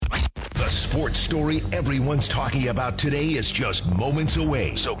sports story everyone's talking about today is just moments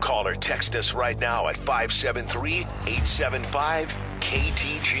away. So call or text us right now at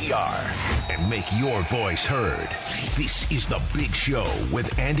 573-875-KTGR and make your voice heard. This is The Big Show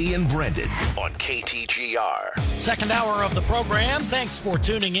with Andy and Brenden on KTGR. Second hour of the program. Thanks for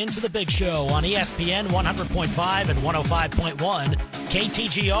tuning in to The Big Show on ESPN 100.5 and 105.1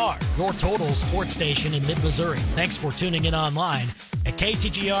 KTGR, your total sports station in mid-Missouri. Thanks for tuning in online at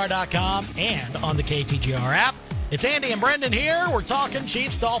KTGR.com and on the KTGR app. It's Andy and Brenden here. We're talking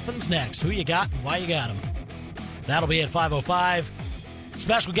Chiefs, Dolphins next. Who you got and why you got them? That'll be at 5:05.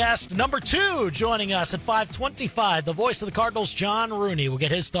 Special guest number 2 joining us at 5:25. The voice of the Cardinals, John Rooney. We'll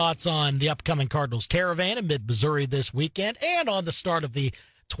get his thoughts on the upcoming Cardinals Caravan in mid-Missouri this weekend and on the start of the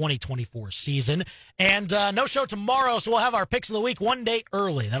 2024 season. And no show tomorrow, so we'll have our picks of the week one day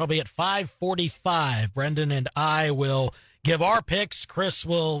early. That'll be at 5:45. Brenden and I will give our picks. Chris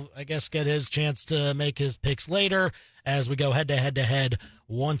will, I guess, get his chance to make his picks later as we go head-to-head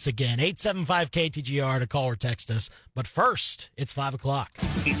once again. 875-KTGR to call or text us. But first, it's 5 o'clock.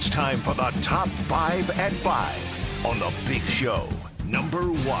 It's time for the Top 5 at 5 on The Big Show. Number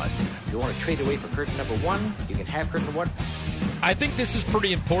 1. If you want to trade away for curtain number 1, you can have curtain number 1. I think this is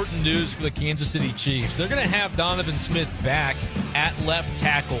pretty important news for the Kansas City Chiefs. They're going to have Donovan Smith back at left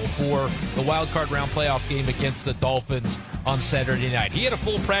tackle for the wild card round playoff game against the Dolphins on Saturday night. He had a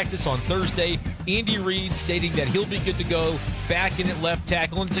full practice on Thursday. Andy Reid stating that he'll be good to go back in at left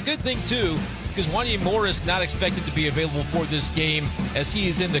tackle. And it's a good thing, too, because Wanya Moore is not expected to be available for this game as he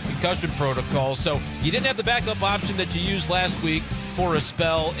is in the concussion protocol. So you didn't have the backup option that you used last week for a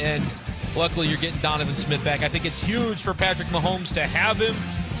spell, and luckily you're getting Donovan Smith back. I think it's huge for Patrick Mahomes to have him.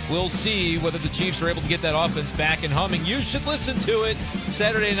 We'll see whether the Chiefs are able to get that offense back and humming. You should listen to it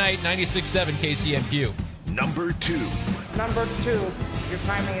Saturday night, 96.7 KCMQ. Number 2. Number 2, your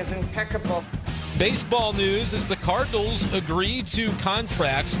timing is impeccable. Baseball news is the Cardinals agree to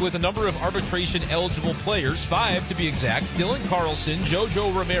contracts with a number of arbitration-eligible players, 5 to be exact: Dylan Carlson,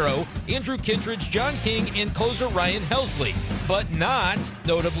 JoJo Romero, Andrew Kittredge, John King, and closer Ryan Helsley, but not,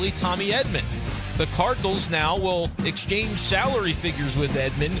 notably, Tommy Edman. The Cardinals now will exchange salary figures with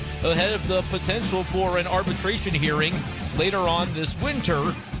Edman ahead of the potential for an arbitration hearing later on this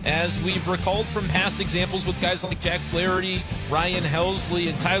winter. As we've recalled from past examples with guys like Jack Flaherty, Ryan Helsley,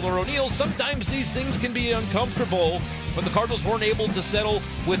 and Tyler O'Neill, sometimes these things can be uncomfortable, but the Cardinals weren't able to settle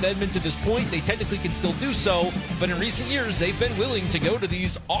with Edman to this point. They technically can still do so, but in recent years, they've been willing to go to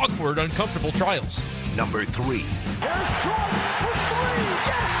these awkward, uncomfortable trials. Number 3. There's Jordan for 3.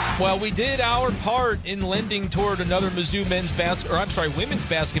 Yes! Well, we did our part in lending toward another Mizzou women's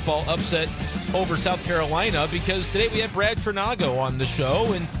basketball upset over South Carolina, because today we had Brad Trinago on the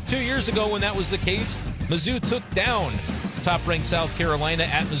show, and 2 years ago when that was the case, Mizzou took down top-ranked South Carolina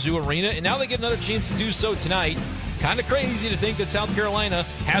at Mizzou Arena, and now they get another chance to do so tonight. Kind of crazy to think that South Carolina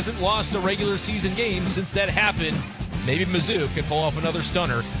hasn't lost a regular season game since that happened. Maybe Mizzou could pull off another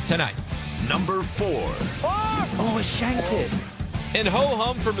stunner tonight. Number 4. Oh, shanked it. And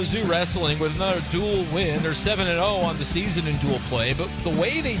ho-hum for Mizzou wrestling with another dual win. They're 7-0 on the season in dual play, but the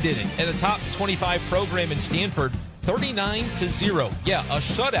way they did it at a top 25 program in Stanford, 39-0. Yeah, a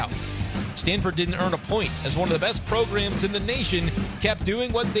shutout. Stanford didn't earn a point as one of the best programs in the nation kept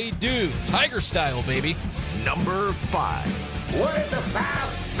doing what they do. Tiger style, baby. Number 5. What is the foul?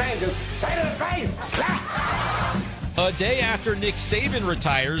 Fingers. Say to the face. Slap. A day after Nick Saban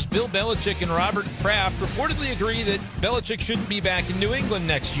retires, Bill Belichick and Robert Kraft reportedly agree that Belichick shouldn't be back in New England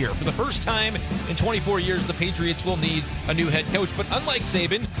next year. For the first time in 24 years, the Patriots will need a new head coach. But unlike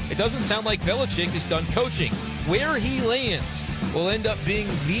Saban, it doesn't sound like Belichick is done coaching. Where he lands will end up being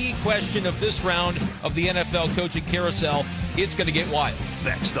the question of this round of the NFL coaching carousel. It's going to get wild.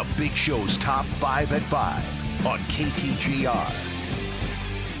 That's the Big Show's Top 5 at 5 on KTGR.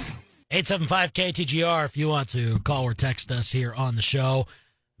 875-KTGR if you want to call or text us here on the show.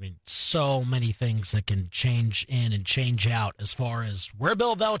 I mean, so many things that can change in and change out as far as where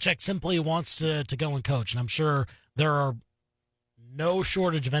Bill Belichick simply wants to go and coach. And I'm sure there are no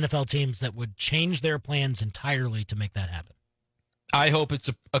shortage of NFL teams that would change their plans entirely to make that happen. I hope it's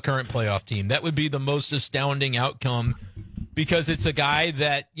a current playoff team. That would be the most astounding outcome, because it's a guy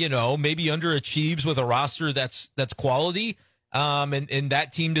that, you know, maybe underachieves with a roster that's quality. And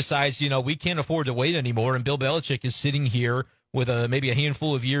that team decides, you know, we can't afford to wait anymore. And Bill Belichick is sitting here with maybe a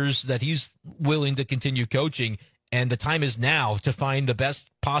handful of years that he's willing to continue coaching. And the time is now to find the best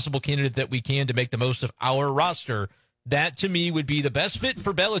possible candidate that we can to make the most of our roster. That, to me, would be the best fit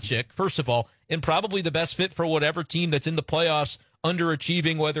for Belichick, first of all, and probably the best fit for whatever team that's in the playoffs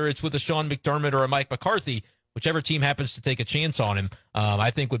underachieving, whether it's with a Sean McDermott or a Mike McCarthy. whichever team happens to take a chance on him,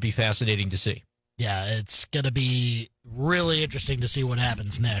 I think would be fascinating to see. Yeah, it's going to be really interesting to see what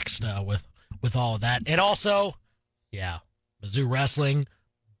happens next with all of that. And also, Mizzou Wrestling,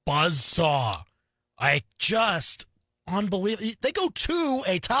 buzzsaw. Unbelievable. They go to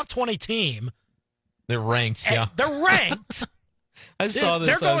a top 20 team. They're ranked, yeah. They're ranked. I saw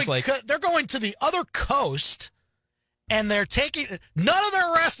this. They're going to the other coast, and they're taking – none of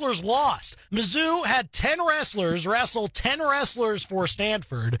their wrestlers lost. Mizzou had 10 wrestlers wrestle 10 wrestlers for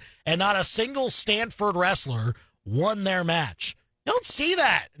Stanford, and not a single Stanford wrestler won their match. You don't see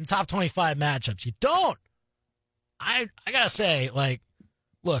that in top 25 matchups. You don't. I got to say,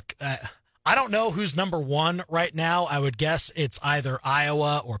 look, I don't know who's number one right now. I would guess it's either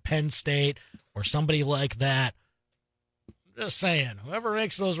Iowa or Penn State or somebody like that. I'm just saying, whoever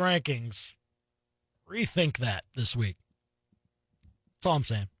makes those rankings, rethink that this week. That's all I'm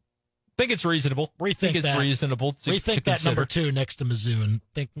saying. I think it's reasonable. Rethink that consider. Number 2 next to Mizzou and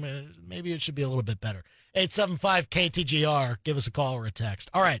think maybe it should be a little bit better. 875-KTGR. Give us a call or a text.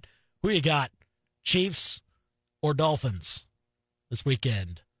 All right, who you got? Chiefs or Dolphins this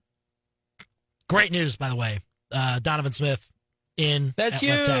weekend? Great news, by the way. Donovan Smith in. That's at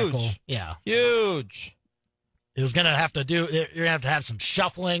huge. Left tackle. Yeah, huge. It was going to have to do. You're going to have some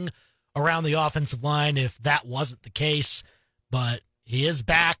shuffling around the offensive line if that wasn't the case. But he is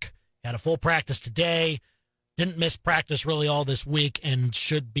back. Had a full practice today. Didn't miss practice really all this week and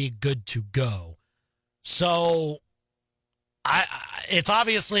should be good to go. So, it's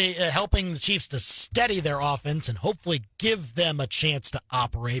obviously helping the Chiefs to steady their offense and hopefully give them a chance to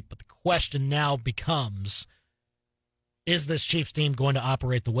operate. But the question now becomes, is this Chiefs team going to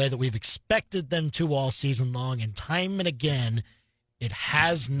operate the way that we've expected them to all season long? And time and again, it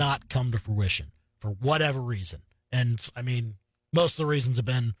has not come to fruition for whatever reason. And, I mean, most of the reasons have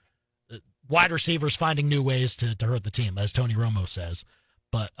been wide receivers finding new ways to hurt the team, as Tony Romo says.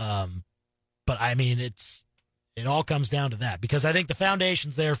 But I mean, it all comes down to that, because I think the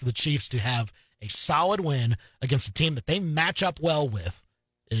foundation's there for the Chiefs to have a solid win against a team that they match up well with,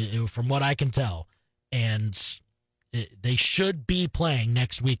 from what I can tell. And they should be playing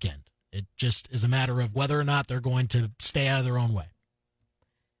next weekend. It just is a matter of whether or not they're going to stay out of their own way.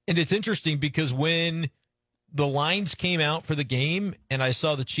 And it's interesting because when the lines came out for the game and I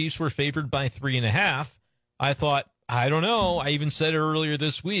saw the Chiefs were favored by 3.5, I thought, I don't know. I even said earlier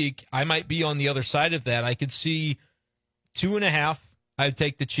this week, I might be on the other side of that. I could see 2.5. I'd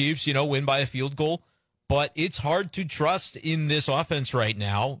take the Chiefs, win by a field goal. But it's hard to trust in this offense right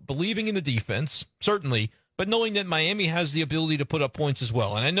now, believing in the defense, certainly, but knowing that Miami has the ability to put up points as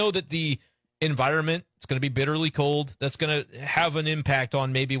well. And I know that the environment, it's going to be bitterly cold. That's going to have an impact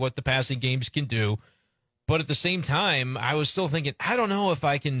on maybe what the passing games can do. But at the same time, I was still thinking, I don't know if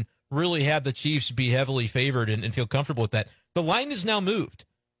I can really have the Chiefs be heavily favored and feel comfortable with that. The line is now moved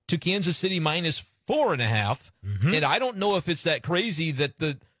to Kansas City minus 4.5. Mm-hmm. And I don't know if it's that crazy that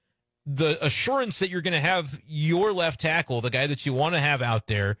the assurance that you're going to have your left tackle, the guy that you want to have out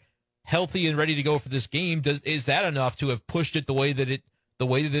there, healthy and ready to go for this game, is that enough to have pushed it the way that it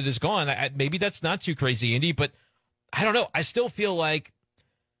has gone? Maybe that's not too crazy, Andy, but I don't know. I still feel like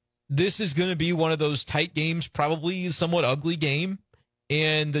this is going to be one of those tight games, probably a somewhat ugly game,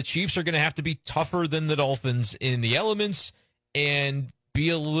 and the Chiefs are going to have to be tougher than the Dolphins in the elements and be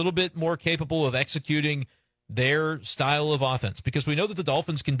a little bit more capable of executing their style of offense, because we know that the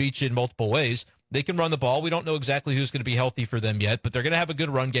Dolphins can beat you in multiple ways. They can run the ball. We don't know exactly who's going to be healthy for them yet, but they're going to have a good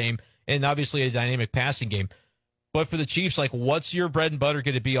run game and obviously a dynamic passing game. But for the Chiefs, what's your bread and butter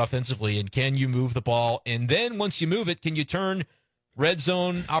going to be offensively, and can you move the ball? And then once you move it, can you turn red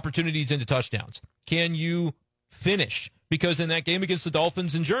zone opportunities into touchdowns? Can you finish? Because in that game against the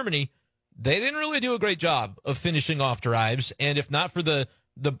Dolphins in Germany, they didn't really do a great job of finishing off drives. And if not for the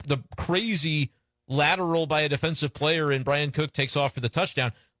crazy lateral by a defensive player and Brian Cook takes off for the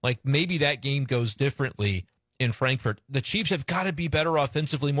touchdown, maybe that game goes differently in Frankfurt. The Chiefs have got to be better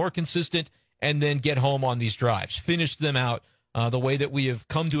offensively, more consistent, and then get home on these drives. Finish them out the way that we have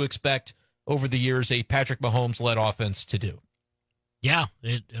come to expect over the years a Patrick Mahomes-led offense to do. Yeah,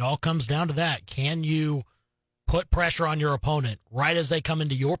 it all comes down to that. Can you put pressure on your opponent right as they come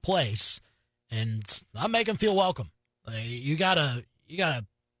into your place and not make them feel welcome? You gotta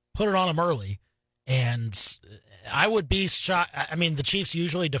put it on them early. And I would be shocked. I mean, the Chiefs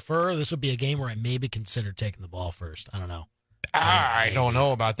usually defer. This would be a game where I maybe consider taking the ball first. I don't know. I don't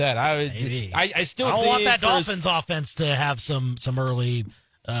know about that. I still don't want that Dolphins offense to have some early.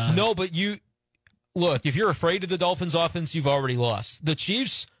 No, but look. If you're afraid of the Dolphins offense, you've already lost. The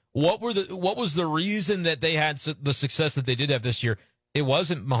Chiefs. What was the reason that they had the success that they did have this year? It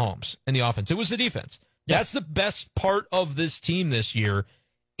wasn't Mahomes and the offense. It was the defense. That's the best part of this team this year.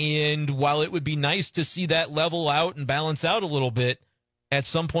 And while it would be nice to see that level out and balance out a little bit at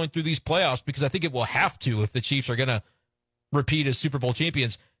some point through these playoffs, because I think it will have to if the Chiefs are going to repeat as Super Bowl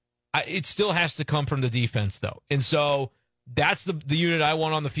champions, it still has to come from the defense, though. And so that's the unit I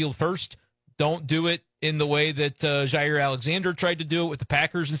want on the field first. Don't do it in the way that Jair Alexander tried to do it with the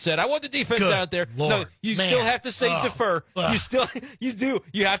Packers and said, I want the defense out there. Lord, no, you still have to say defer. You do.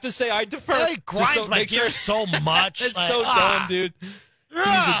 You have to say I defer. It grinds my gears so much. It's so dumb, dude.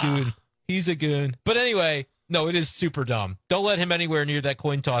 He's a goon. But anyway, no, it is super dumb. Don't let him anywhere near that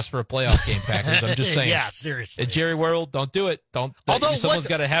coin toss for a playoff game, Packers. I'm just saying. Yeah, seriously. Jerry World, don't do it. Although someone's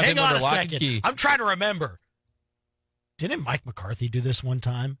got to have him under lock and key. I'm trying to remember. Didn't Mike McCarthy do this one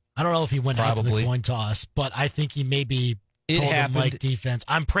time? I don't know if he went out to the coin toss, but I think he maybe told him Mike defense.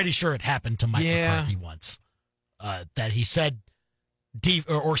 I'm pretty sure it happened to Mike McCarthy once. That he said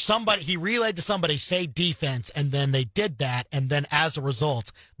or somebody, he relayed to somebody, say defense, and then they did that, and then as a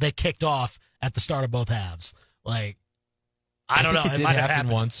result, they kicked off at the start of both halves. Like, I don't know. It might have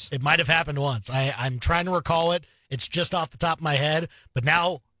happened once. It might have happened once. I'm trying to recall it. It's just off the top of my head. But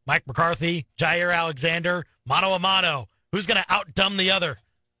now, Mike McCarthy, Jair Alexander, mano a mano. Who's going to outdumb the other?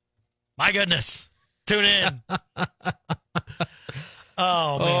 My goodness. Tune in.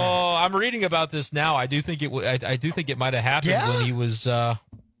 Oh, man. Oh, I'm reading about this now. I do think it might have happened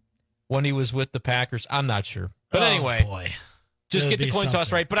when he was with the Packers. I'm not sure. But anyway, just get the coin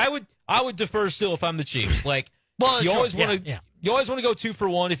toss right. But I would defer still if I'm the Chiefs. Like, you always want to go 2 for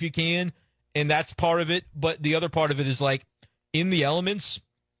 1 if you can, and that's part of it. But the other part of it is, like, in the elements,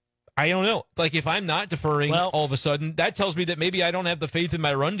 I don't know. Like, if I'm not deferring all of a sudden, that tells me that maybe I don't have the faith in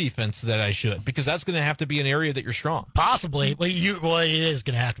my run defense that I should, because that's going to have to be an area that you're strong. Possibly. Well, it is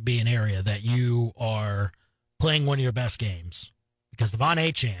going to have to be an area that you are playing one of your best games, because Devon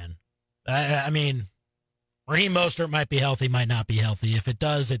Achane, I mean, Raheem Mostert might be healthy, might not be healthy. If it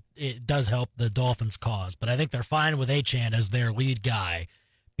does, it does help the Dolphins' cause. But I think they're fine with Achane as their lead guy,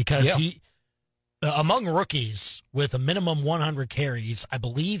 because he, among rookies with a minimum 100 carries, I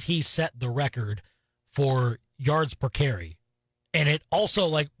believe he set the record for yards per carry. And it also,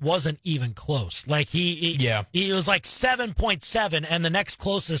 like, wasn't even close. Like, he was like 7.7, and the next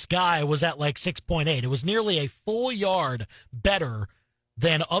closest guy was at like 6.8. It was nearly a full yard better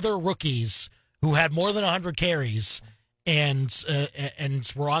than other rookies who had more than 100 carries and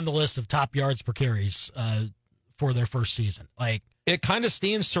were on the list of top yards per carries for their first season. Like, it kind of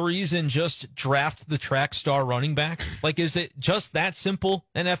stands to reason, just draft the track star running back. Like, is it just that simple,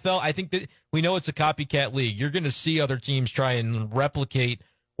 NFL? I think that we know it's a copycat league. You're going to see other teams try and replicate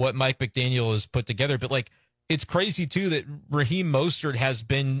what Mike McDaniel has put together. But, like, it's crazy, too, that Raheem Mostert has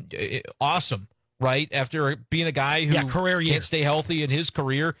been awesome, right? After being a guy who can't stay healthy in his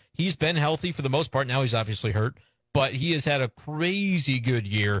career, he's been healthy for the most part. Now he's obviously hurt, but he has had a crazy good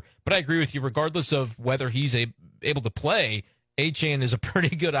year. But I agree with you, regardless of whether he's able to play, Achane is a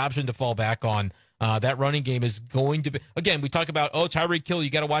pretty good option to fall back on. That running game is going to be, again, we talk about, Tyreek Hill,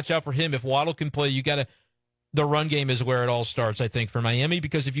 you got to watch out for him. If Waddle can play, the run game is where it all starts, I think, for Miami,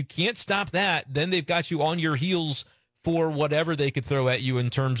 because if you can't stop that, then they've got you on your heels for whatever they could throw at you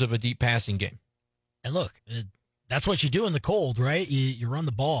in terms of a deep passing game. And look, that's what you do in the cold, right? You run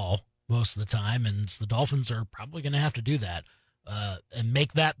the ball most of the time, and the Dolphins are probably going to have to do that and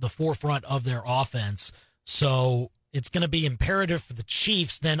make that the forefront of their offense. So it's going to be imperative for the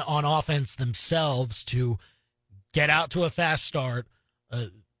Chiefs then on offense themselves to get out to a fast start,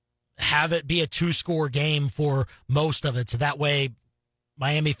 have it be a 2-score game for most of it. So that way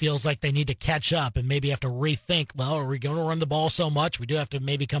Miami feels like they need to catch up and maybe have to rethink, well, are we going to run the ball so much? We do have to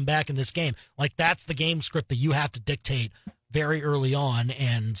maybe come back in this game. Like, that's the game script that you have to dictate very early on.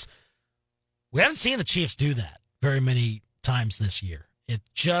 And we haven't seen the Chiefs do that very many times this year.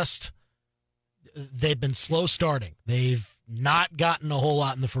 They've been slow starting. They've not gotten a whole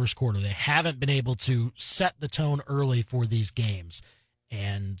lot in the first quarter. They haven't been able to set the tone early for these games.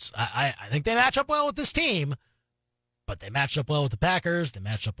 And I think they match up well with this team, but they matched up well with the Packers. They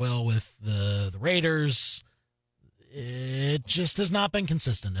matched up well with the Raiders. It just has not been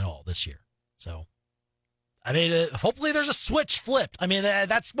consistent at all this year. So, I mean, hopefully there's a switch flipped. I mean,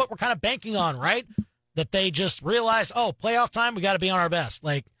 that's what we're kind of banking on, right? That they just realize, playoff time, we got to be on our best.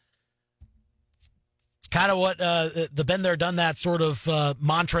 Like, kind of what the been there, done that sort of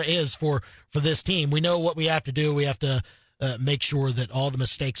mantra is for this team. We know what we have to do. We have to make sure that all the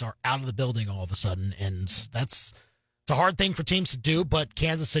mistakes are out of the building all of a sudden, and it's a hard thing for teams to do, but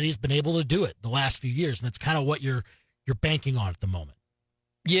Kansas City's been able to do it the last few years, and that's kind of what you're banking on at the moment.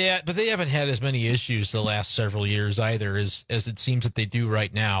 Yeah, but they haven't had as many issues the last several years either as it seems that they do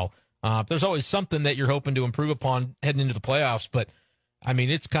right now. There's always something that you're hoping to improve upon heading into the playoffs, but I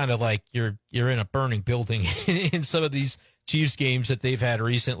mean, it's kind of like you're in a burning building in some of these Chiefs games that they've had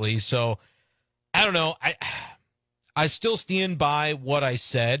recently. So I don't know. I still stand by what I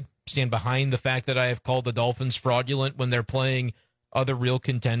said, stand behind the fact that I have called the Dolphins fraudulent when they're playing other real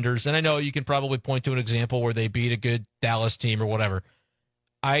contenders. And I know you can probably point to an example where they beat a good Dallas team or whatever.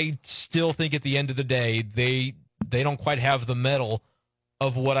 I still think at the end of the day, they don't quite have the mettle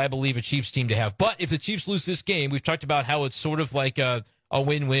of what I believe a Chiefs team to have. But if the Chiefs lose this game, we've talked about how it's sort of like a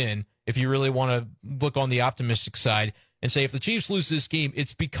win-win if you really want to look on the optimistic side and say if the Chiefs lose this game,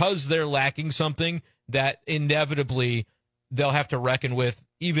 it's because they're lacking something that inevitably they'll have to reckon with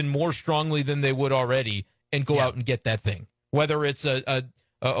even more strongly than they would already and go out and get that thing. Whether it's a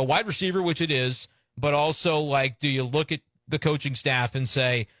wide receiver, which it is, but also like, do you look at the coaching staff and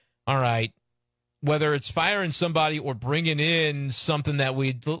say, all right, whether it's firing somebody or bringing in something that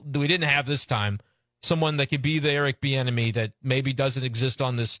we didn't have this time, someone that could be the Eric Bieniemy that maybe doesn't exist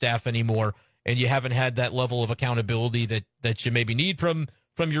on this staff anymore, and you haven't had that level of accountability that you maybe need from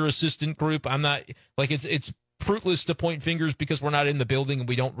your assistant group. I'm not like it's fruitless to point fingers because we're not in the building and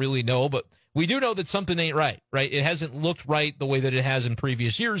we don't really know, but we do know that something ain't right? It hasn't looked right the way that it has in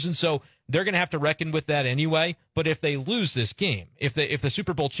previous years, and so they're going to have to reckon with that anyway. But if they lose this game, if the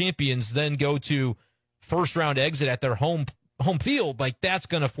Super Bowl champions then go to first-round exit at their home field, like that's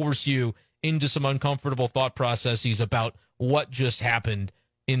going to force you into some uncomfortable thought processes about what just happened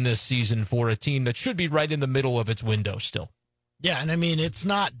in this season for a team that should be right in the middle of its window still. Yeah, and I mean, it's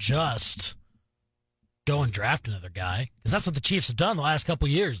not just go and draft another guy, because that's what the Chiefs have done the last couple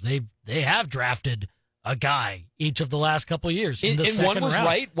of years. They have drafted a guy each of the last couple of years. And one was round.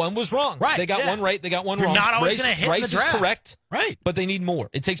 Right, one was wrong. Right, they got one right, they got one You're wrong. not always going to hit Rice the draft. is correct, right? But they need more.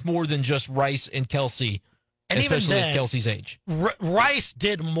 It takes more than just Rice and Kelsey, and especially at Kelsey's age. Rice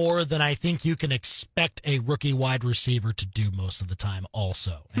did more than I think you can expect a rookie wide receiver to do most of the time.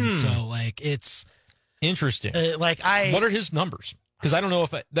 Also, and so like it's interesting. What are his numbers? Because I don't know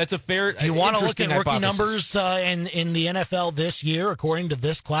if that's a fair. You want to look at rookie hypothesis. numbers in the NFL this year, according to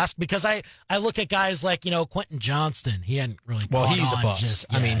this class, because I look at guys like Quentin Johnston. He hadn't really. Well, gone he's on a bust. just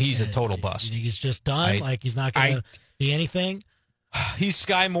I mean, yet. he's a total bust. You think he's just done? Like he's not going to be anything? He's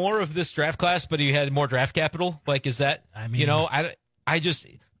Sky Moore of this draft class, but he had more draft capital. Like, is that? I mean, I just.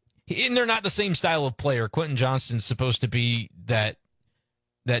 And they're not the same style of player. Quentin Johnston's supposed to be that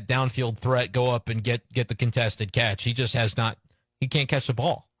downfield threat, go up and get the contested catch. He just has not. He can't catch the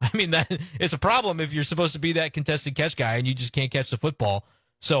ball. I mean, that it's a problem if you're supposed to be that contested catch guy and you just can't catch the football.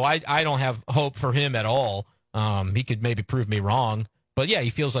 So I don't have hope for him at all. He could maybe prove me wrong. But, yeah,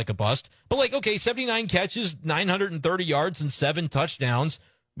 he feels like a bust. But, 79 catches, 930 yards, and 7 touchdowns.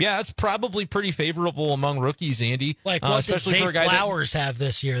 Yeah, that's probably pretty favorable among rookies, Andy. Like what did Zay Flowers have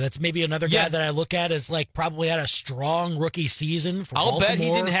this year? That's maybe another guy that I look at as probably had a strong rookie season for Baltimore. I'll bet he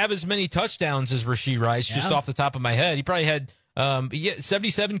didn't have as many touchdowns as Rashee Rice, just off the top of my head. He probably had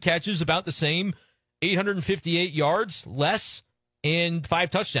 77 catches, about the same, 858 yards, less, and 5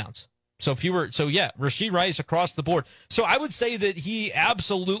 touchdowns. So Rashee Rice across the board. So I would say that he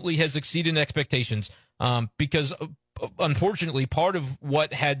absolutely has exceeded expectations because, unfortunately, part of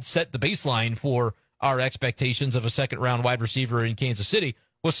what had set the baseline for our expectations of a second-round wide receiver in Kansas City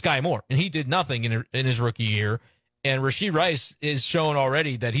was Sky Moore, and he did nothing in his rookie year. And Rashee Rice is shown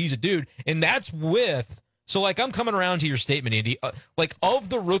already that he's a dude, and that's with. So, I'm coming around to your statement, Andy. Of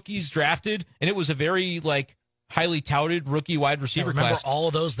the rookies drafted, and it was a very highly touted rookie wide receiver class. Remember all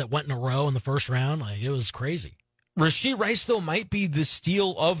of those that went in a row in the first round? It was crazy. Rashee Rice, though, might be the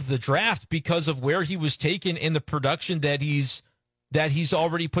steal of the draft because of where he was taken and the production that he's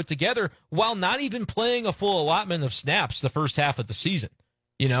already put together, while not even playing a full allotment of snaps the first half of the season.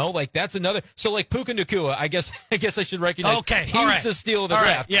 That's another. So, Puka Nacua, I guess I should recognize. Okay, he's the steal of the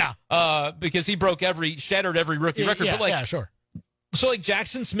draft. Right, yeah. Because he shattered every rookie record. Yeah, but sure. So,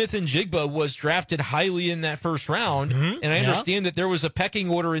 Jackson Smith-Njigba was drafted highly in that first round, and I understand that there was a pecking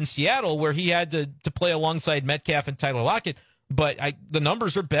order in Seattle where he had to play alongside Metcalf and Tyler Lockett, but the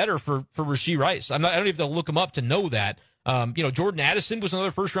numbers are better for Rashee Rice. I don't even have to look him up to know that. Jordan Addison was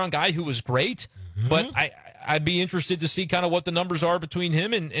another first-round guy who was great, but I'd be interested to see kind of what the numbers are between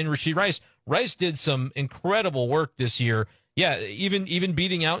him and Rashee Rice. Rice did some incredible work this year. Yeah, even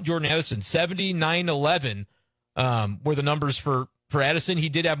beating out Jordan Addison, 79-11 were the numbers for Addison. He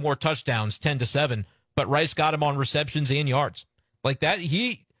did have more touchdowns, 10-7, but Rice got him on receptions and yards.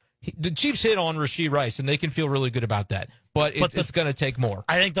 The Chiefs hit on Rashee Rice, and they can feel really good about that. But it's going to take more.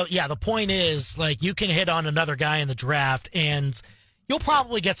 I think, the point is, you can hit on another guy in the draft, and you'll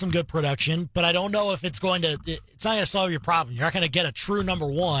probably get some good production, but I don't know if it's not going to solve your problem. You're not going to get a true number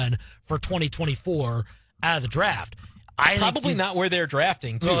one for 2024 out of the draft. Probably not where they're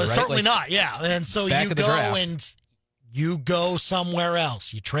drafting, too, right? Certainly not, yeah. And so you go and you go somewhere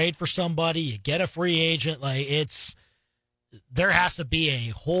else. You trade for somebody, you get a free agent. There has to be a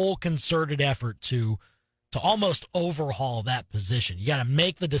whole concerted effort to almost overhaul that position. You got to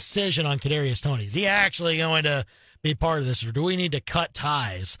make the decision on Kadarius Toney. Is he actually going to be part of this, or do we need to cut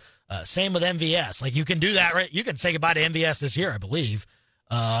ties? Same with MVS. You can do that, right? You can say goodbye to MVS this year, I believe.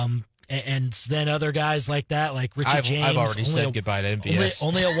 And then other guys like that, like Richie James. I've already said goodbye to MVS.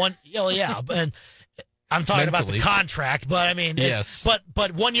 Only a one. Yeah, and I'm talking about the contract, but I mean, yes.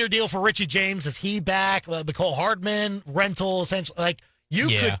 But 1 year deal for Richie James. Is he back? Mecole Hardman rental, essentially. You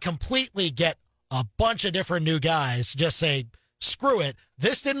could completely get a bunch of different new guys. Just say, screw it.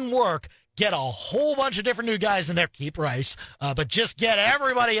 This didn't work. Get a whole bunch of different new guys in there. Keep Rice, but just get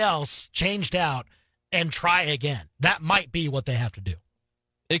everybody else changed out and try again. That might be what they have to do.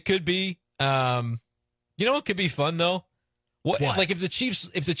 It could be. It could be fun though. What? If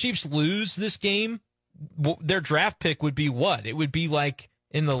the Chiefs lose this game, their draft pick would be what? It would be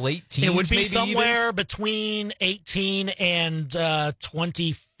in the late teens. It would be maybe somewhere between 18 and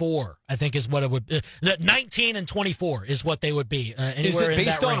 24, I think is what it would be. 19 and 24 is what they would be. Is it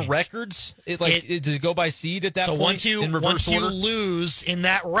based on records? Does it go by seed at that point? Once you lose in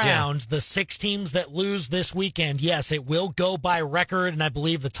that round, the 6 teams that lose this weekend, yes, it will go by record, and I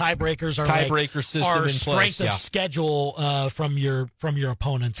believe the tiebreakers are system in strength place. of schedule from your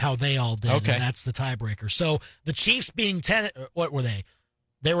opponents, how they all did, and that's the tiebreaker. So the Chiefs being 10, what were they?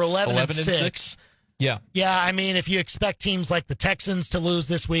 They were 11 and 6. Yeah. Yeah, I mean, if you expect teams like the Texans to lose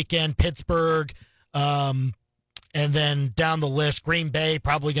this weekend, Pittsburgh, and then down the list, Green Bay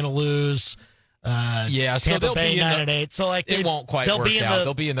probably going to lose. So Tampa Bay 9 and 8. So it won't quite work out.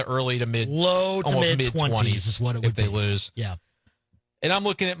 They'll be in the early to mid, low to mid 20s is what it would be if they lose. Yeah. And I'm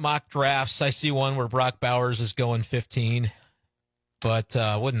looking at mock drafts. I see one where Brock Bowers is going 15. But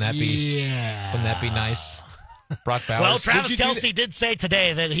wouldn't that be nice? Brock Bowers. Well, Travis Kelce did say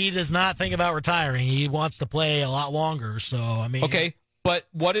today that he does not think about retiring. He wants to play a lot longer. So, I mean. Okay, but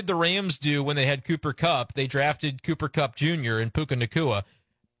what did the Rams do when they had Cooper Kupp? They drafted Cooper Kupp Jr. and Puka Nacua.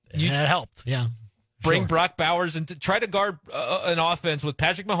 That helped, yeah. Bring Brock Bowers and try to guard an offense with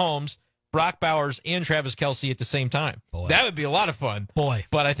Patrick Mahomes, Brock Bowers, and Travis Kelce at the same time. Boy. That would be a lot of fun. Boy.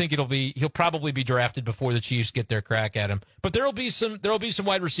 But I think he'll probably be drafted before the Chiefs get their crack at him. But there'll be some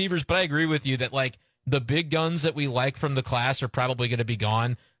wide receivers, but I agree with you that the big guns that we like from the class are probably going to be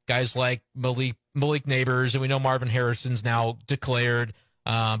gone. Guys like Malik Neighbors, and we know Marvin Harrison's now declared.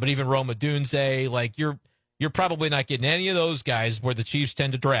 But even Roma Dunze, you're probably not getting any of those guys where the Chiefs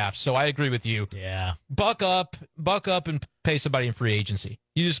tend to draft. So I agree with you. Yeah. Buck up and pay somebody in free agency.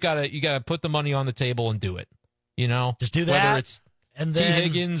 You just gotta put the money on the table and do it. Just do that. Whether it's and T. then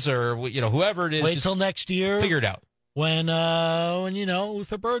Higgins or whoever it is. Wait till next year. Figure it out. When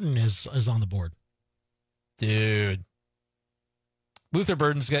Luther Burden is on the board. Dude. Luther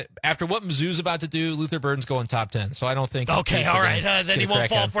Burden's after what Mizzou's about to do, Luther Burden's going top 10. So I don't think. Okay, all right. Then he won't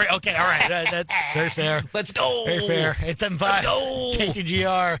fall for it. Okay, all right. That's very fair. Let's go. Very fair. 875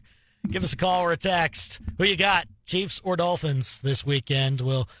 KTGR. Give us a call or a text. Who you got? Chiefs or Dolphins this weekend?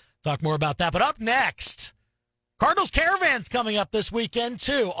 We'll talk more about that. But up next, Cardinals Caravan's coming up this weekend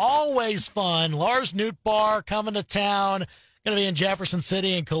too. Always fun. Lars Nootbaar coming to town. Going to be in Jefferson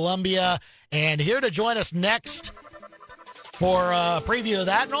City and Columbia. And here to join us next for a preview of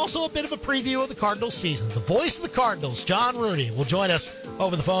that and also a bit of a preview of the Cardinals season. The voice of the Cardinals, John Rooney, will join us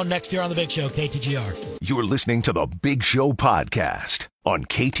over the phone next year on The Big Show, KTGR. You're listening to The Big Show podcast on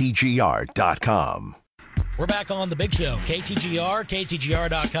KTGR.com. We're back on The Big Show, KTGR,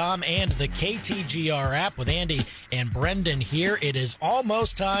 KTGR.com, and the KTGR app with Andy and Brenden here. It is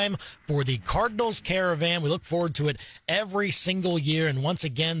almost time for the Cardinals Caravan. We look forward to it every single year, and once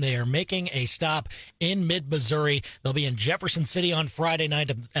again, they are making a stop in mid-Missouri. They'll be in Jefferson City on Friday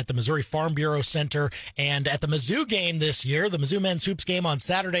night at the Missouri Farm Bureau Center, and at the Mizzou game this year, the Mizzou Men's Hoops game on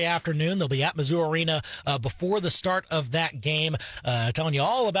Saturday afternoon. They'll be at Mizzou Arena before the start of that game, telling you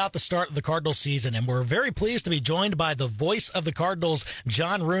all about the start of the Cardinals season, and we're very pleased to be joined by the voice of the Cardinals,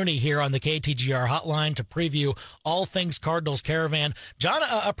 John Rooney, here on the KTGR hotline to preview all things Cardinals Caravan. John,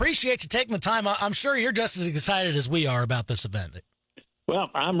 appreciate you taking the time. I'm sure you're just as excited as we are about this event. Well,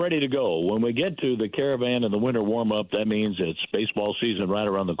 I'm ready to go. When we get to the Caravan and the winter warm-up, that means it's baseball season right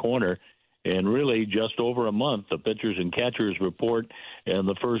around the corner. And really, just over a month, the pitchers and catchers report, and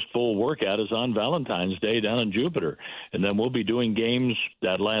the first full workout is on Valentine's Day down in Jupiter. And then we'll be doing games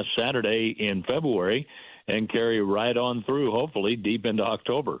that last Saturday in February, and carry right on through, hopefully, deep into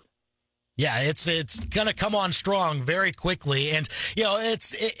October. Yeah, it's going to come on strong very quickly. And,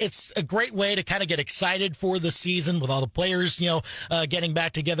 it's a great way to kind of get excited for the season with all the players, getting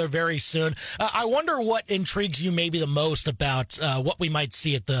back together very soon. I wonder what intrigues you maybe the most about what we might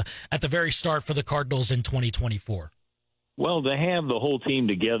see at the very start for the Cardinals in 2024. Well, to have the whole team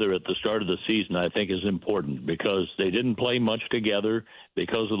together at the start of the season, I think, is important because they didn't play much together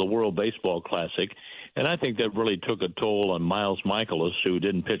because of the World Baseball Classic. And I think that really took a toll on Miles Michaelis, who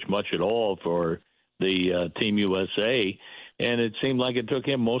didn't pitch much at all for the Team USA. And it seemed like it took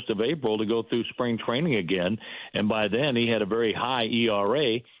him most of April to go through spring training again. And by then, he had a very high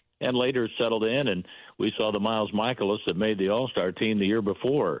ERA and later settled in. And we saw the Miles Michaelis that made the All-Star team the year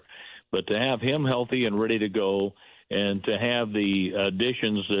before. But to have him healthy and ready to go, and to have the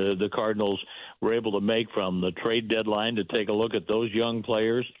additions the Cardinals were able to make from the trade deadline to take a look at those young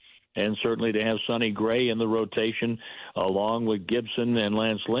players, and certainly to have Sonny Gray in the rotation along with Gibson and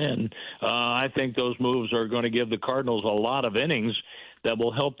Lance Lynn, I think those moves are going to give the Cardinals a lot of innings that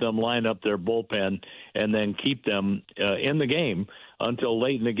will help them line up their bullpen and then keep them in the game until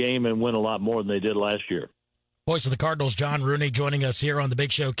late in the game and win a lot more than they did last year. Voice of the Cardinals, John Rooney, joining us here on the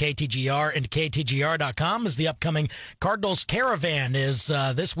Big Show, KTGR and KTGR.com, as the upcoming Cardinals Caravan is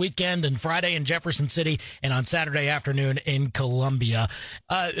this weekend and Friday in Jefferson City and on Saturday afternoon in Columbia.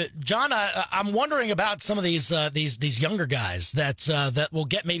 John, I'm wondering about some of these younger guys that will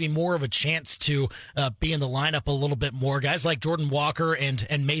get maybe more of a chance to be in the lineup a little bit more. Guys like Jordan Walker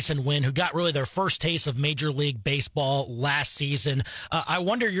and Mason Wynn, who got really their first taste of Major League Baseball last season. I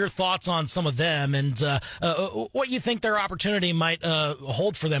wonder your thoughts on some of them and what you think their opportunity might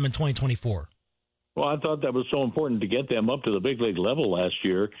hold for them in 2024. Well, I thought that was so important to get them up to the big league level last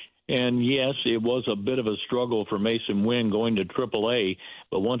year. And, yes, it was a bit of a struggle for Mason Wynn going to AAA,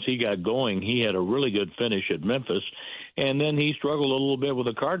 but once he got going, he had a really good finish at Memphis. And then he struggled a little bit with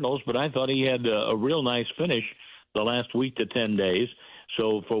the Cardinals, but I thought he had a real nice finish the last week to 10 days.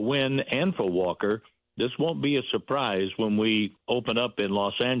 So for Wynn and for Walker, this won't be a surprise when we open up in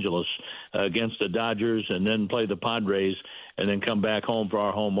Los Angeles against the Dodgers and then play the Padres and then come back home for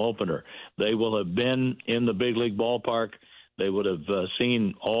our home opener. They will have been in the big league ballpark. They would have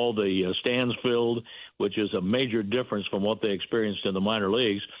seen all the stands filled, which is a major difference from what they experienced in the minor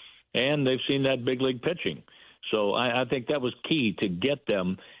leagues. And they've seen that big league pitching. So I think that was key to get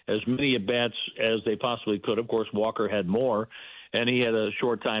them as many at-bats as they possibly could. Of course, Walker had more, and he had a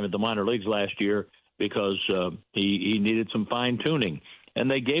short time at the minor leagues last year because he needed some fine-tuning. And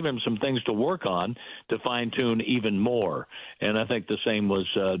they gave him some things to work on to fine-tune even more. And I think the same was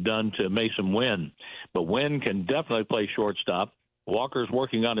done to Mason Wynn. But Wynn can definitely play shortstop. Walker's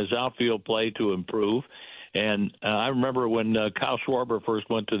working on his outfield play to improve. And I remember when Kyle Schwarber first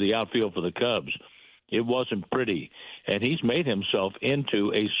went to the outfield for the Cubs, it wasn't pretty. And he's made himself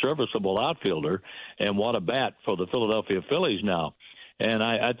into a serviceable outfielder, and what a bat for the Philadelphia Phillies now. And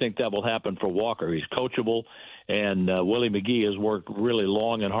I think that will happen for Walker. He's coachable, and Willie McGee has worked really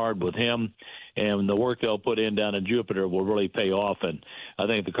long and hard with him, and the work they'll put in down in Jupiter will really pay off, and I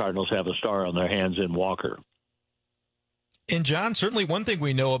think the Cardinals have a star on their hands in Walker. And, John, certainly one thing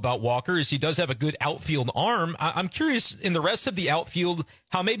we know about Walker is he does have a good outfield arm. I'm curious, in the rest of the outfield,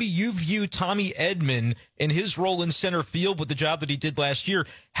 how maybe you view Tommy Edman and his role in center field with the job that he did last year.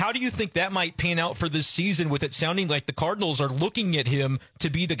 How do you think that might pan out for this season, with it sounding like the Cardinals are looking at him to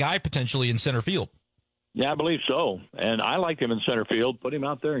be the guy potentially in center field? Yeah, I believe so. And I like him in center field. Put him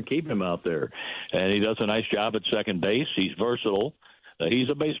out there and keep him out there. And he does a nice job at second base. He's versatile.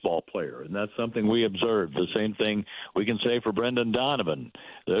 He's a baseball player, and that's something we observed. The same thing we can say for Brendan Donovan.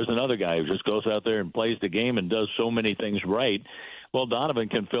 There's another guy who just goes out there and plays the game and does so many things right. Well, Donovan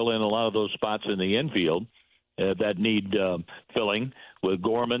can fill in a lot of those spots in the infield that need filling, with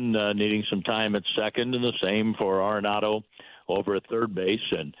Gorman needing some time at second, and the same for Arenado over at third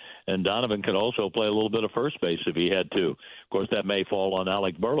base. And Donovan could also play a little bit of first base if he had to. Of course, that may fall on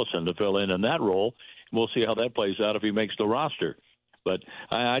Alec Burleson to fill in that role. We'll see how that plays out if he makes the roster. But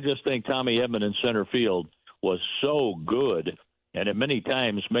I just think Tommy Edman in center field was so good, and at many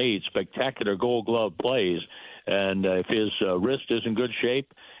times made spectacular Gold Glove plays. And if his wrist is in good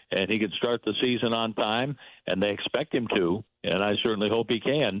shape and he could start the season on time, and they expect him to, and I certainly hope he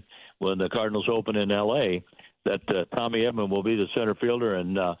can when the Cardinals open in L.A., that Tommy Edman will be the center fielder,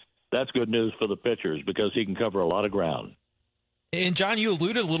 and that's good news for the pitchers because he can cover a lot of ground. And, John, you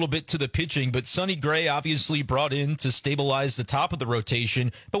alluded a little bit to the pitching, but Sonny Gray obviously brought in to stabilize the top of the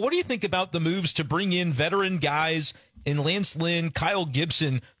rotation. But what do you think about the moves to bring in veteran guys in Lance Lynn, Kyle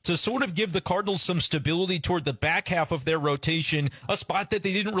Gibson, to sort of give the Cardinals some stability toward the back half of their rotation, a spot that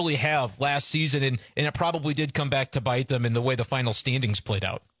they didn't really have last season, and it probably did come back to bite them in the way the final standings played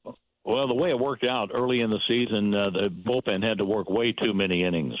out? Well, the way it worked out early in the season, the bullpen had to work way too many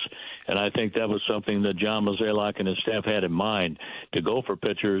innings. And I think that was something that John Mozeliak and his staff had in mind, to go for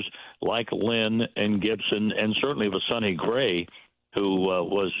pitchers like Lynn and Gibson, and certainly with Sonny Gray, who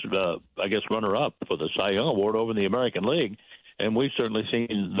was, I guess, runner-up for the Cy Young Award over in the American League. And we've certainly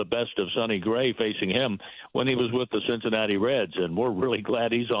seen the best of Sonny Gray facing him when he was with the Cincinnati Reds, and we're really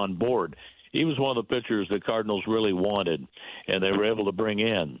glad he's on board. He was one of the pitchers the Cardinals really wanted, and they were able to bring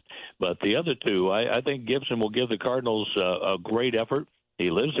in. But the other two, I think Gibson will give the Cardinals a great effort. He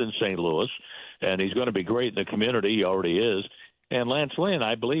lives in St. Louis, and he's going to be great in the community. He already is. And Lance Lynn,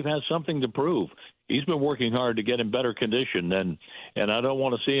 I believe, has something to prove. He's been working hard to get in better condition, and I don't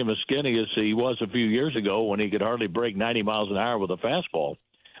want to see him as skinny as he was a few years ago when he could hardly break 90 miles an hour with a fastball.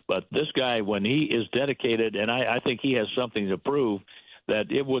 But this guy, when he is dedicated, and I think he has something to prove,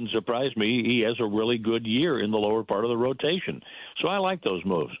 that it wouldn't surprise me, he has a really good year in the lower part of the rotation. So I like those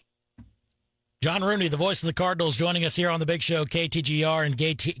moves. John Rooney, the voice of the Cardinals, joining us here on the Big Show, KTGR and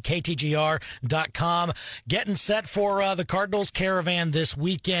KTGR.com. Getting set for the Cardinals Caravan this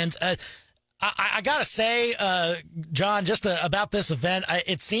weekend. I got to say, John, just about this event,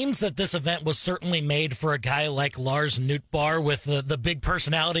 it seems that this event was certainly made for a guy like Lars Nootbaar with the big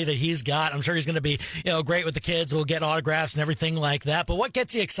personality that he's got. I'm sure he's going to be, great with the kids. We'll get autographs and everything like that. But what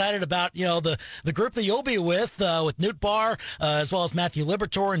gets you excited about, the group that you'll be with Nootbaar, as well as Matthew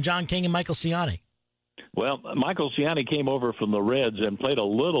Liberatore and John King and Michael Ciani? Well, Michael Ciani came over from the Reds and played a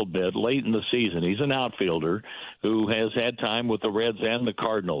little bit late in the season. He's an outfielder who has had time with the Reds and the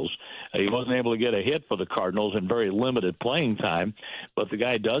Cardinals. He wasn't able to get a hit for the Cardinals in very limited playing time, but the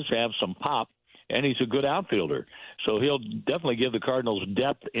guy does have some pop, and he's a good outfielder. So he'll definitely give the Cardinals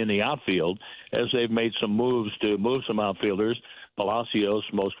depth in the outfield as they've made some moves to move some outfielders. Palacios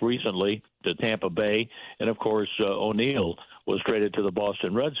most recently to Tampa Bay, and, of course, O'Neill was traded to the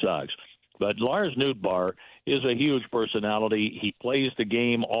Boston Red Sox. But Lars Nootbaar is a huge personality. He plays the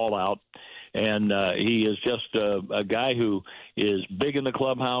game all out, and he is just a guy who is big in the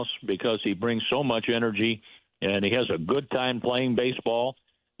clubhouse because he brings so much energy, and he has a good time playing baseball.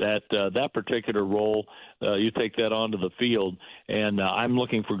 That particular role, you take that onto the field, and I'm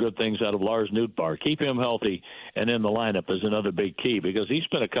looking for good things out of Lars Nootbaar. Keep him healthy and in the lineup is another big key because he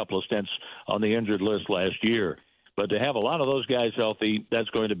spent a couple of stints on the injured list last year. But to have a lot of those guys healthy, that's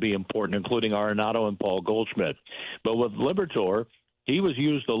going to be important, including Arenado and Paul Goldschmidt. But with Liberatore, he was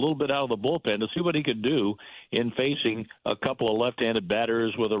used a little bit out of the bullpen to see what he could do in facing a couple of left-handed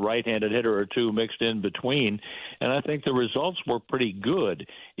batters with a right-handed hitter or two mixed in between. And I think the results were pretty good,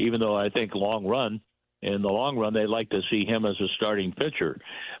 even though I think in the long run, they'd like to see him as a starting pitcher.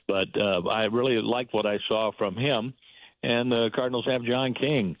 But I really liked what I saw from him. And the Cardinals have John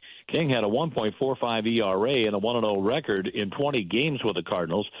King. King had a 1.45 ERA and a 1-0 record in 20 games with the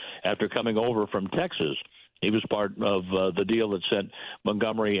Cardinals after coming over from Texas. He was part of the deal that sent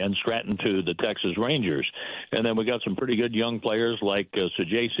Montgomery and Stratton to the Texas Rangers. And then we got some pretty good young players like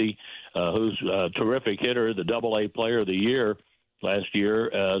Sajasi, who's a terrific hitter, the Double-A Player of the Year last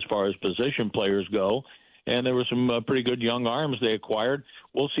year as far as position players go. And there were some pretty good young arms they acquired.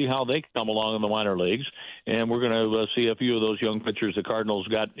 We'll see how they come along in the minor leagues. And we're going to see a few of those young pitchers the Cardinals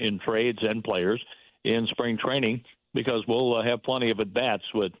got in trades and players in spring training because we'll have plenty of at-bats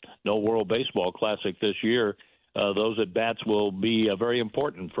with no World Baseball Classic this year. Those at-bats will be very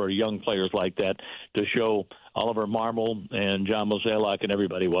important for young players like that to show Oliver Marmol and John Mozeliak and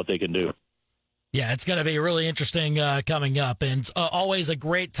everybody what they can do. Yeah, it's going to be really interesting coming up, and always a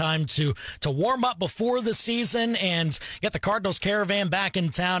great time to warm up before the season and get the Cardinals Caravan back in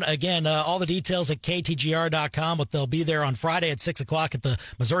town. Again, all the details at KTGR.com, but they'll be there on Friday at 6 o'clock at the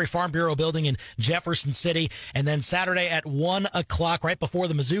Missouri Farm Bureau building in Jefferson City, and then Saturday at 1 o'clock right before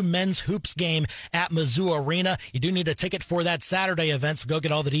the Mizzou men's hoops game at Mizzou Arena. You do need a ticket for that Saturday event, so go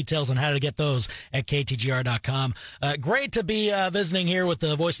get all the details on how to get those at KTGR.com. Great to be visiting here with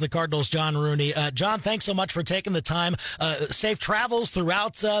the voice of the Cardinals, John Rooney. John, thanks so much for taking the time. Safe travels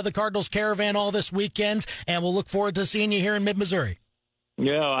throughout the Cardinals Caravan all this weekend, and we'll look forward to seeing you here in mid-Missouri.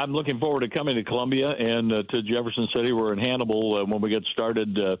 Yeah, I'm looking forward to coming to Columbia and to Jefferson City. We're in Hannibal when we get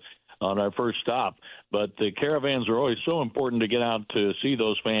started on our first stop. But the caravans are always so important to get out to see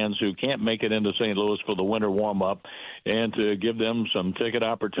those fans who can't make it into St. Louis for the winter warm-up and to give them some ticket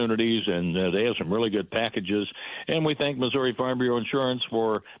opportunities. And they have some really good packages. And we thank Missouri Farm Bureau Insurance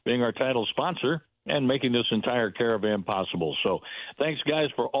for being our title sponsor and making this entire caravan possible. So thanks, guys,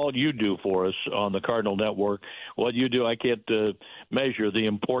 for all you do for us on the Cardinal Network. What you do, I can't measure the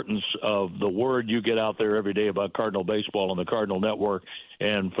importance of the word you get out there every day about Cardinal baseball on the Cardinal Network.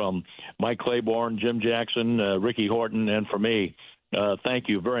 And from Mike Claiborne, Jim Jackson, Ricky Horton, and for me, thank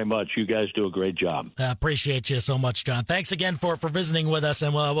you very much. You guys do a great job. Appreciate you so much, John. Thanks again for visiting with us,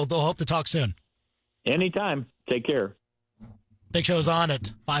 and we'll hope to talk soon. Anytime. Take care. Big Show's on at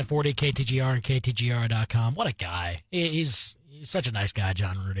 540 KTGR and KTGR.com. What a guy. He's such a nice guy,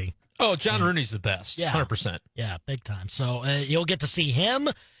 John Rooney. Oh, John Rooney's the best. Yeah. 100%. Yeah, big time. So you'll get to see him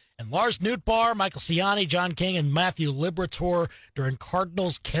and Lars Nootbaar, Michael Ciani, John King, and Matthew Liberatore during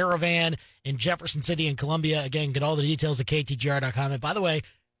Cardinals Caravan in Jefferson City in Columbia. Again, get all the details at KTGR.com. And by the way,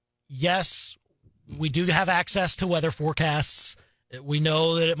 yes, we do have access to weather forecasts. We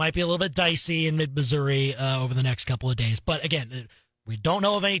know that it might be a little bit dicey in mid-Missouri over the next couple of days. But again, we don't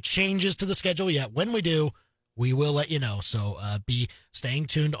know of any changes to the schedule yet. When we do, we will let you know. So be staying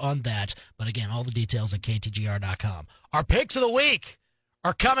tuned on that. But again, all the details at KTGR.com. Our picks of the week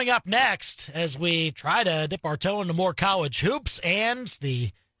are coming up next as we try to dip our toe into more college hoops and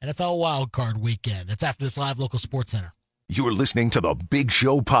the NFL wildcard weekend. It's after this live local sports center. You're listening to the Big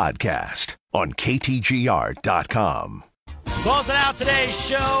Show podcast on KTGR.com. Closing out today's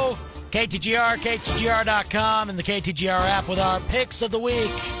show, KTGR, KTGR.com, and the KTGR app with our picks of the week.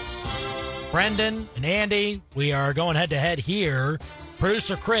 Brenden and Andy, we are going head-to-head here.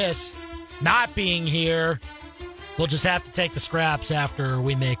 Producer Chris not being here. We'll just have to take the scraps after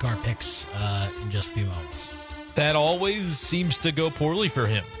we make our picks in just a few moments. That always seems to go poorly for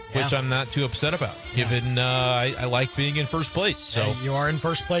him, which I'm not too upset about, given I like being in first place. So you are in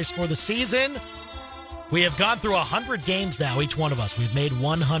first place for the season. We have gone through 100 games now, each one of us. We've made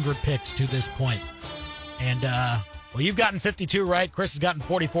 100 picks to this point. And, well, you've gotten 52 right, Chris has gotten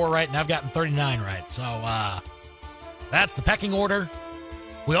 44 right, and I've gotten 39 right. So that's the pecking order.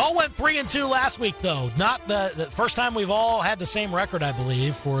 We all went 3-2 last week, though. Not the first time we've all had the same record, I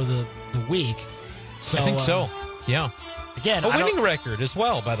believe, for the week. So, I think so, yeah. Again, a winning record as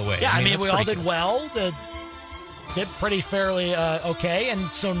well, by the way. Yeah, I mean we all did good. well. Did pretty fairly okay.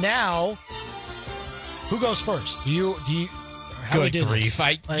 And so now... Who goes first? How do we do grief.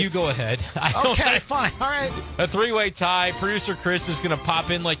 this? You go ahead. Okay, fine. All right. A three-way tie. Producer Chris is going to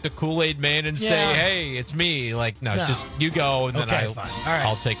pop in like the Kool-Aid man and say, hey, it's me. Like, no, just you go, and then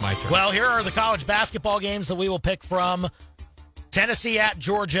I'll take my turn. Well, here are the college basketball games that we will pick from. Tennessee at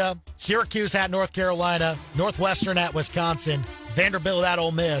Georgia, Syracuse at North Carolina, Northwestern at Wisconsin, Vanderbilt at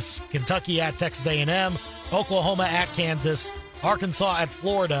Ole Miss, Kentucky at Texas A&M, Oklahoma at Kansas, Arkansas at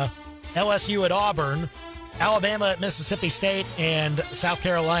Florida, LSU at Auburn, Alabama at Mississippi State, and South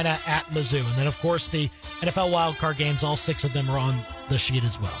Carolina at Mizzou. And then, of course, the NFL wildcard games, all 6 of them are on the sheet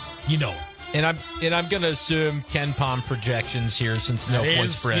as well. You know. And I'm going to assume Ken Pom projections here since no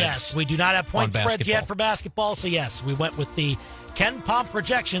point spreads. Yes, we do not have point spreads yet for basketball. So, yes, we went with the Ken Pom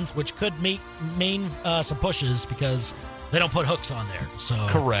projections, which could mean some pushes because they don't put hooks on there. So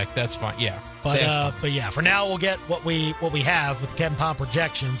correct. That's fine. Yeah. But yeah, for now we'll get what we have with Ken Pom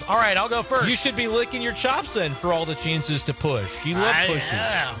projections. All right, I'll go first. You should be licking your chops then for all the chances to push. You love pushes.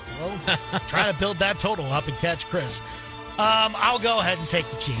 Yeah. Well, trying to build that total up and catch Chris. I'll go ahead and take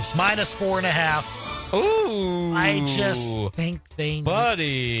the Chiefs minus 4.5. Ooh. I just think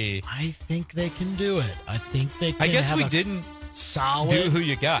buddy. I think they can do it. I think they can. I guess we didn't solid. Do who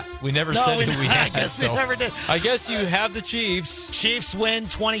you got. We never said who we had. I guess we never did. I guess you have the Chiefs. Chiefs win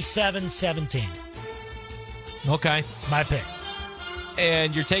 27-17. Okay. It's my pick.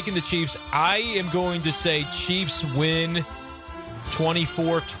 And you're taking the Chiefs. I am going to say Chiefs win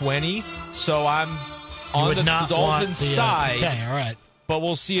 24-20. So I'm on the Dolphins side. Okay, all right. But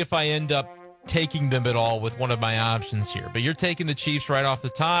we'll see if I end up taking them at all with one of my options here. But you're taking the Chiefs right off the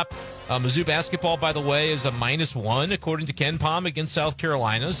top. Mizzou basketball, by the way, is a -1 according to Ken Pom against South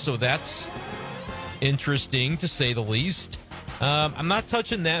Carolina. So that's interesting to say the least. I'm not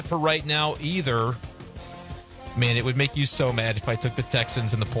touching that for right now either. Man, it would make you so mad if I took the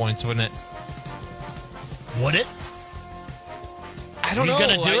Texans and the points, wouldn't it? Would it? I don't know. Are you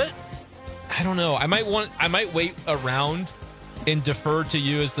going to do it? I don't know. I might wait around and defer to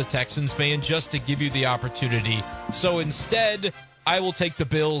you as the Texans fan just to give you the opportunity. So instead, I will take the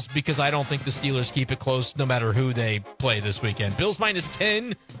Bills because I don't think the Steelers keep it close no matter who they play this weekend. Bills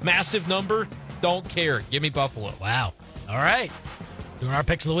 -10, massive number. Don't care. Give me Buffalo. Wow. All right. Doing our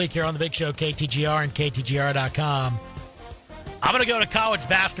picks of the week here on the Big Show, KTGR and KTGR.com. I'm going to go to college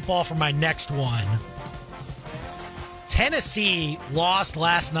basketball for my next one. Tennessee lost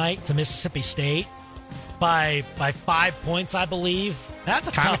last night to Mississippi State by 5 points, I believe. That's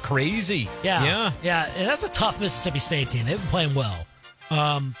a kind of tough, crazy. Yeah. And that's a tough Mississippi State team. They've been playing well.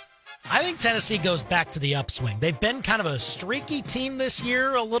 I think Tennessee goes back to the upswing. They've been kind of a streaky team this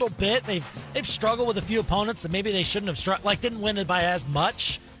year a little bit. They've struggled with a few opponents that maybe they shouldn't have struck, like didn't win it by as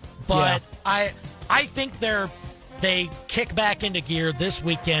much. But I think they kick back into gear this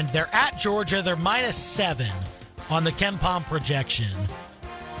weekend. They're at Georgia. They're -7 on the KenPom projection.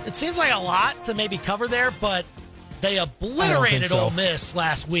 It seems like a lot to maybe cover there, but they obliterated Ole Miss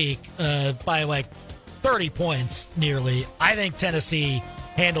last week by like 30 points nearly. I think Tennessee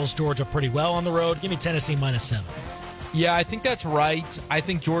handles Georgia pretty well on the road. Give me Tennessee -7. Yeah, I think that's right. I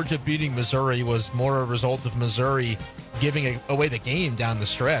think Georgia beating Missouri was more a result of Missouri giving away the game down the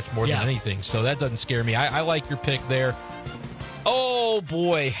stretch more than anything. So that doesn't scare me. I like your pick there. Oh,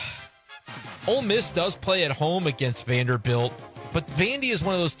 boy. Ole Miss does play at home against Vanderbilt, but Vandy is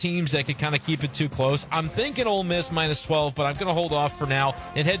one of those teams that could kind of keep it too close. I'm thinking Ole Miss -12, but I'm going to hold off for now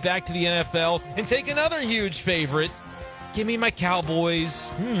and head back to the NFL and take another huge favorite. Give me my Cowboys.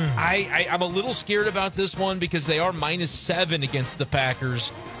 I'm a little scared about this one because they are -7 against the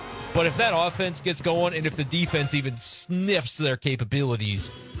Packers. But if that offense gets going and if the defense even sniffs their capabilities,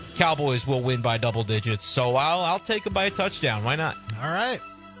 Cowboys will win by double digits. So I'll take them by a touchdown. Why not? All right.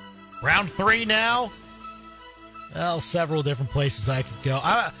 Round 3 now. Well, several different places I could go.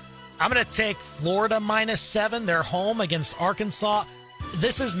 I'm going to take Florida -7. They're home against Arkansas.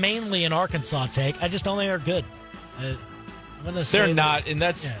 This is mainly an Arkansas take. I just don't think they're good. I'm gonna say they're not, and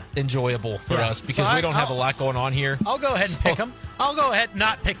that's enjoyable for us because we don't have a lot going on here. I'll go ahead and pick them. I'll go ahead and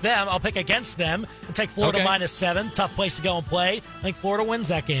not pick them. I'll pick against them and take Florida -7. Tough place to go and play. I think Florida wins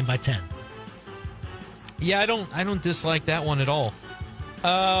that game by 10. Yeah, I don't dislike that one at all.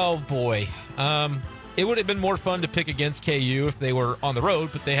 Oh boy. It would have been more fun to pick against KU if they were on the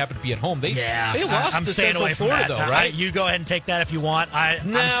road, but they happen to be at home. They lost I'm to staying Central away from Florida, that. though, right? You go ahead and take that if you want.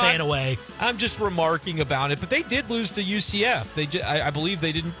 I'm staying away. I'm just remarking about it, but they did lose to UCF. I believe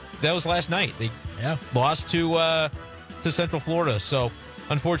they didn't. That was last night. They lost to Central Florida. So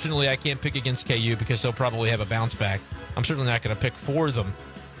unfortunately, I can't pick against KU because they'll probably have a bounce back. I'm certainly not going to pick for them.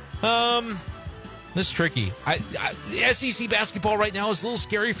 This is tricky. The SEC basketball right now is a little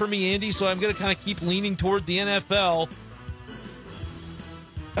scary for me, Andy, so I'm going to kind of keep leaning toward the NFL.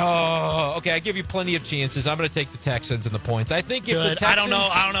 Oh, okay. I give you plenty of chances. I'm going to take the Texans and the points. I think if the Texans... I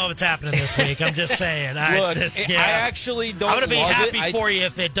don't know if it's happening this week. I'm just saying. Look, I actually don't love it. I'm going to be happy for you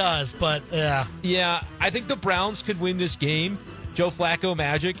if it does, but yeah. Yeah, I think the Browns could win this game. Joe Flacco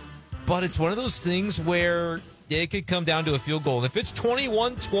magic. But it's one of those things where it could come down to a field goal. And if it's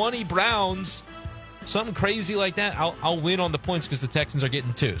 21-20 Browns... something crazy like that, I'll win on the points because the Texans are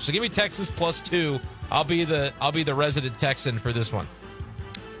getting 2. So give me Texans +2. I'll be the resident Texan for this one.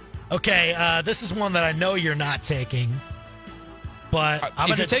 Okay, this is one that I know you're not taking, but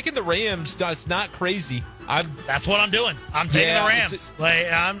if you're taking the Rams, it's not crazy. That's what I'm doing. I'm taking the Rams.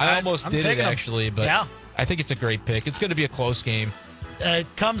 I almost did it actually, but yeah. I think it's a great pick. It's going to be a close game. It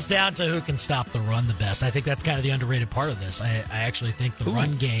comes down to who can stop the run the best. I think that's kind of the underrated part of this. I actually think the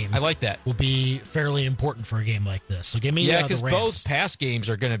run game I like that. will be fairly important for a game like this. So give me the Rams. Yeah, because both pass games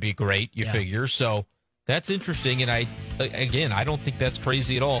are going to be great, you figure. So that's interesting, and I don't think that's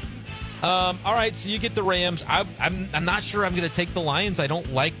crazy at all. All right, so you get the Rams. I'm not sure I'm going to take the Lions. I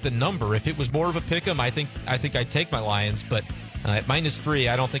don't like the number. If it was more of a pick 'em, I think I'd take my Lions. But at -3,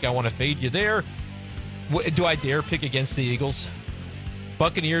 I don't think I want to fade you there. Do I dare pick against the Eagles?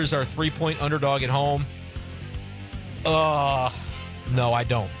 Buccaneers are 3-point underdog at home. No, I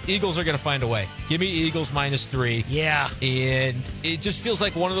don't. Eagles are going to find a way. Give me Eagles -3. Yeah. And it just feels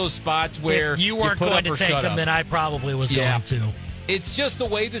like one of those spots where if you weren't going to take them, then I probably was going to. It's just the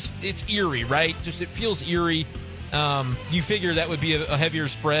way it's eerie, right? Just it feels eerie. You figure that would be a heavier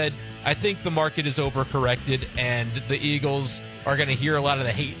spread. I think the market is overcorrected, and the Eagles are going to hear a lot of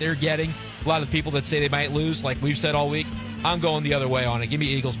the hate they're getting. A lot of the people that say they might lose, like we've said all week. I'm going the other way on it. Give me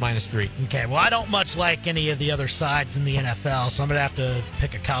Eagles -3. Okay, well, I don't much like any of the other sides in the NFL, so I'm going to have to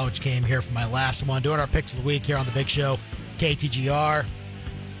pick a college game here for my last one. Doing our picks of the week here on the Big Show, KTGR.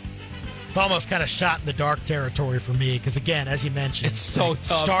 It's almost kind of shot in the dark territory for me because, again, as you mentioned, it's so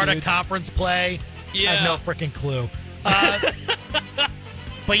tough, start dude. A conference play. Yeah. I have no freaking clue.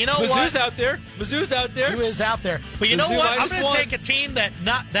 But you know what? Mizzou's out there. Mizzou is out there. But you know what? I'm going to take a team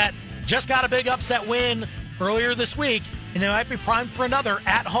that just got a big upset win earlier this week, and they might be primed for another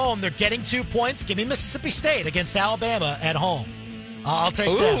at home. They're getting 2 points. Give me Mississippi State against Alabama at home. I'll take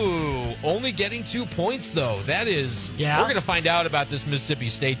that. Ooh, only getting 2 points, though. That is... Yeah. We're going to find out about this Mississippi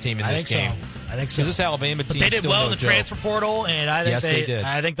State team in this game. I think so. Because this Alabama team they did well in the transfer portal, and I think they did.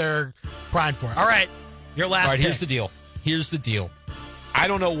 I think they're primed for it. All right, your last pick. Here's the deal. I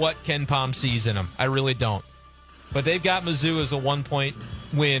don't know what Ken Pom sees in them. I really don't. But they've got Mizzou as a 1-point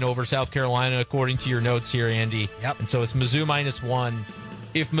win over South Carolina, according to your notes here, Andy. Yep. And so it's Mizzou -1.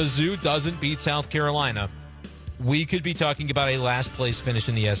 If Mizzou doesn't beat South Carolina, we could be talking about a last-place finish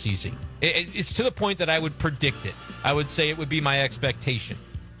in the SEC. It's to the point that I would predict it. I would say it would be my expectation.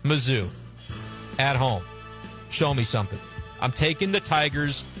 Mizzou, at home. Show me something. I'm taking the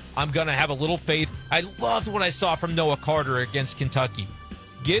Tigers. I'm going to have a little faith. I loved what I saw from Noah Carter against Kentucky.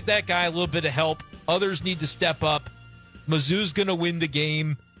 Give that guy a little bit of help. Others need to step up. Mizzou's going to win the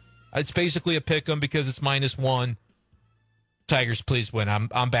game. It's basically a pick 'em because it's -1. Tigers, please win.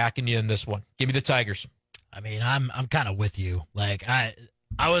 I'm backing you in this one. Give me the Tigers. I mean, I'm kind of with you. Like I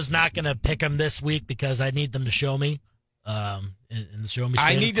was not going to pick them this week because I need them to show me. In the show me.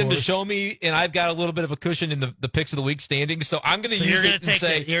 I need them to show me, and I've got a little bit of a cushion in the picks of the week standings, so I'm going to use it and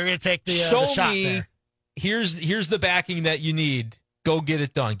say, you're going to take the show the shot me. there. Here's the backing that you need. Go get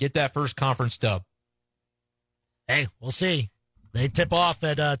it done. Get that first conference dub. Hey, we'll see. They tip off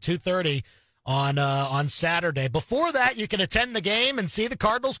at 2:30 on Saturday. Before that, you can attend the game and see the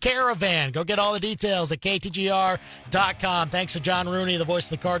Cardinals Caravan. Go get all the details at ktgr.com. Thanks to John Rooney, the voice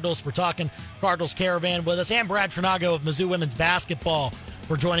of the Cardinals, for talking Cardinals Caravan with us, and Brad Trinago of Mizzou Women's Basketball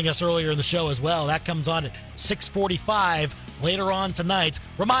for joining us earlier in the show as well. That comes on at 6:45 later on tonight.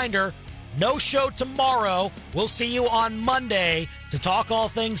 Reminder, no show tomorrow. We'll see you on Monday to talk all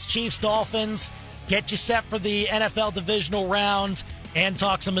things Chiefs, Dolphins, get you set for the NFL divisional round, and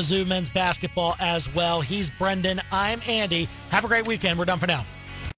talk some Mizzou men's basketball as well. He's Brenden. I'm Andy. Have a great weekend. We're done for now.